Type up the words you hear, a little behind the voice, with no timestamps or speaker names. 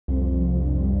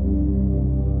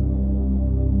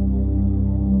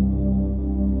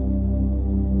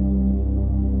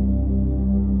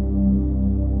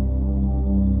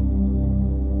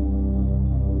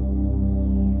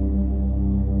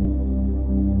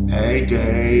Hey,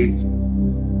 Dave.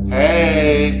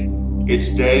 Hey,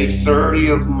 it's day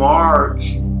 30 of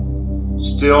March.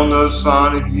 Still no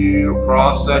sign of you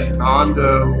across that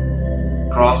condo,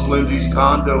 across Lyndy's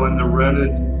condo in the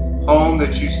rented home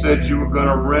that you said you were going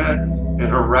to rent and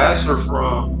harass her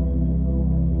from.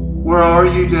 Where are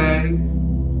you, Dave?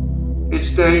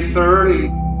 It's day 30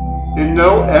 and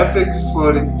no epic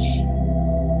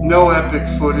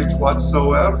footage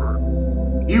whatsoever.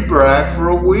 You bragged for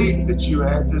a week that you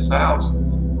had this house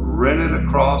rented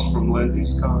across from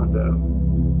Lyndy's condo,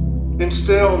 and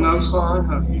still no sign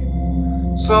of you.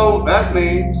 So that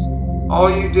means all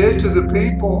you did to the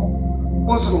people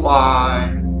was lie.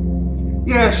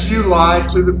 Yes, you lied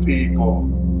to the people,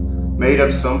 made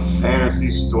up some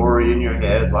fantasy story in your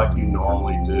head like you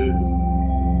normally do.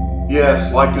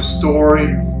 Yes, like the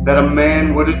story that a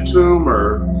man with a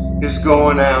tumor is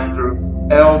going after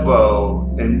Elbow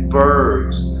and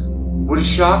Bergs with a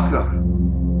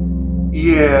shotgun.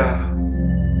 Yeah,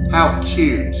 how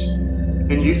cute.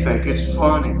 And you think it's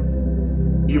funny.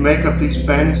 You make up these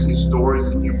fantasy stories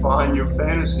and you find your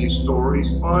fantasy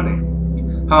stories funny.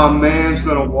 How a man's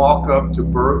gonna walk up to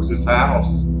Bergs'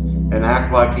 house and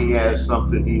act like he has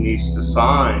something he needs to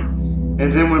sign.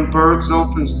 And then when Bergs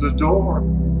opens the door,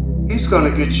 he's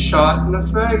gonna get shot in the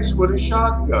face with a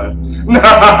shotgun.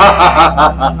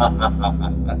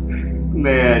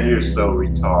 Man, you're so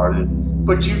retarded.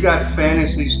 But you got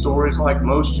fantasy stories like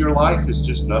most of your life is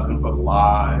just nothing but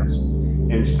lies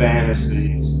and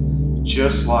fantasies.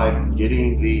 Just like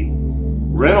getting the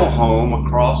rental home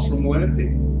across from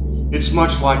Lyndy. It's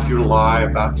much like your lie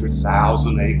about your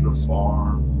 1,000-acre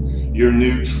farm, your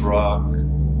new truck.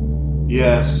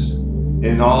 Yes,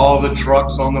 and all the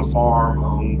trucks on the farm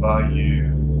owned by you.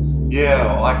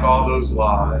 Yeah, like all those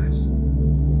lies.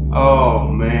 Oh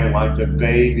man, like the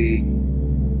baby.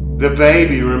 The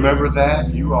baby, remember that?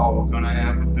 You all were gonna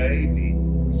have a baby.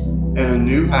 And a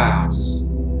new house.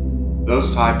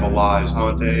 Those type of lies,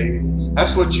 huh, Dave?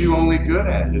 That's what you only good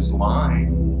at, is lying.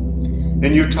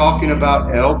 And you're talking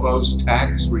about Elbow's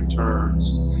tax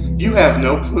returns. You have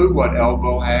no clue what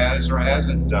Elbow has or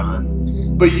hasn't done.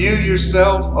 But you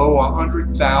yourself owe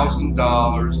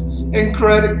 $100,000 in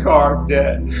credit card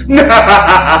debt.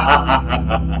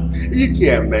 You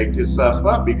can't make this stuff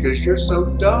up because you're so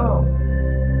dumb.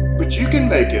 But you can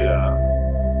make it up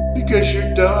because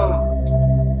you're dumb.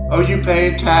 Oh, you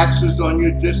paying taxes on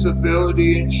your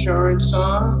disability insurance,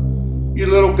 huh? Your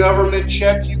little government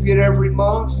check you get every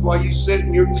month while you sit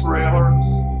in your trailer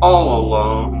all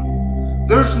alone.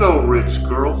 There's no rich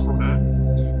girlfriend.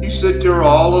 You sit there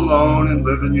all alone and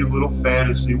live in your little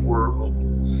fantasy world.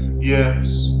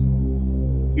 Yes,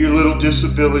 your little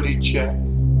disability check.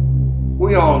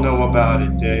 We all know about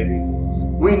it, Dave.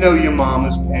 We know your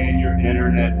mama's paying your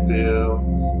internet bill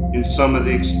and some of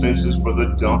the expenses for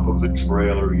the dump of the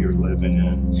trailer you're living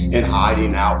in and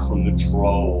hiding out from the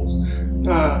trolls.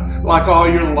 Like all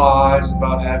your lies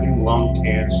about having lung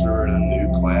cancer and a new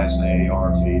class A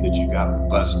RV that you got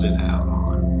busted out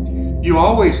on. You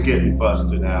always getting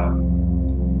busted out.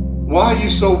 Why are you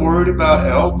so worried about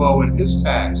Elbow and his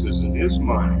taxes and his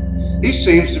money? He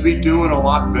seems to be doing a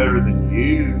lot better than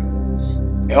you.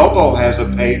 Elbow has a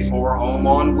paid-for home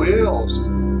on wheels.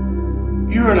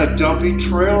 You're in a dumpy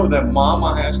trailer that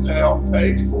Mama has to help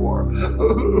pay for.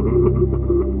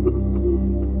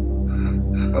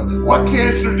 What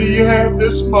cancer do you have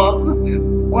this month?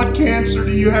 What cancer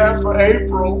do you have for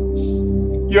April?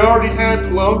 You already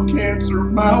had lung cancer,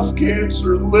 mouth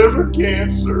cancer, liver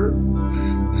cancer.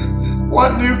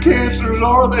 What new cancers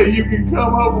are there you can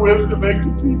come up with to make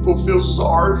the people feel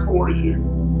sorry for you?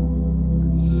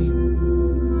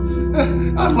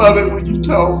 I love it when you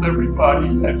told everybody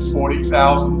you had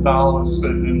 $40,000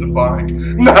 sitting in the bank.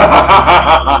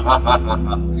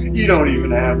 You don't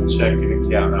even have a checking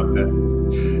account, I bet.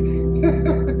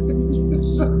 You're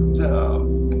so dumb.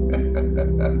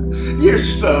 You're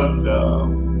so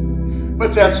dumb.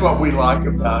 But that's what we like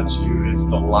about you, is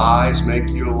the lies make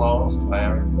you a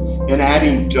LulzClown. And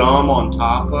adding dumb on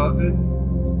top of it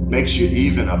makes you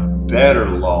even a better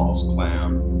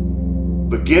LulzClown.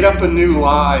 But get up a new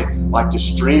lie, like the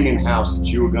streaming house that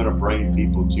you were going to bring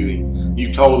people to. And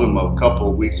you told them a couple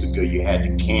of weeks ago you had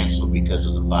to cancel because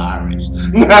of the virus.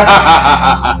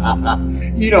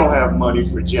 You don't have money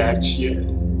for jack shit.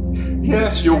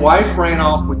 Yes, your wife ran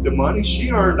off with the money.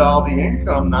 She earned all the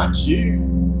income, not you.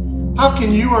 How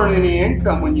can you earn any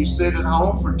income when you sit at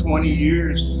home for 20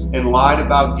 years and lied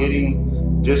about getting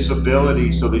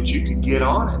disability so that you could get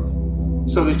on it?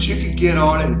 So that you could get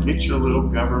on it and get your little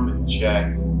government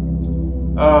check.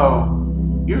 Oh,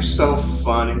 you're so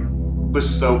funny, but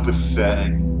so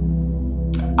pathetic.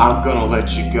 I'm gonna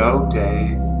let you go,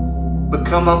 Dave. But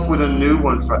come up with a new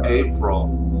one for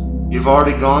April. You've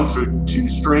already gone through 2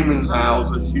 streaming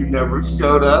houses you never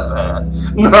showed up at.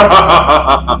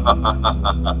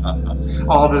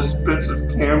 All this expensive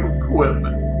camera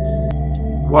equipment.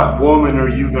 What woman are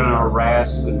you going to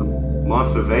harass in the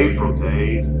month of April,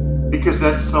 Dave? Because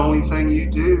that's the only thing you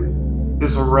do,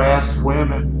 is harass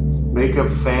women, make up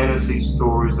fantasy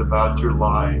stories about your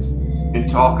life, and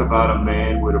talk about a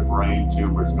man with a brain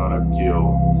tumor is going to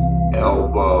kill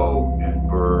Elbow and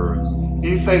Bergs. Do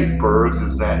you think Bergs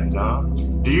is that dumb?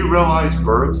 Do you realize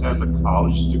Bergs has a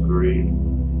college degree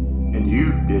and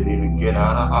you didn't even get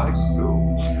out of high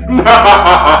school?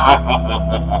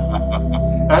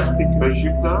 That's because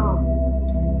you're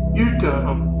dumb. You're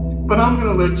dumb. But I'm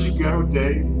going to let you go,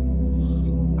 Dave.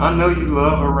 I know you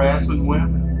love harassing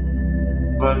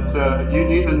women, but you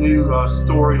need a new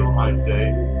storyline,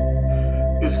 Dave.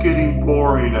 It's getting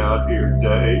boring out here,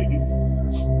 Dave.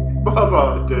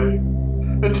 Bye-bye, Dave.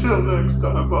 Until next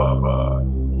time, bye-bye.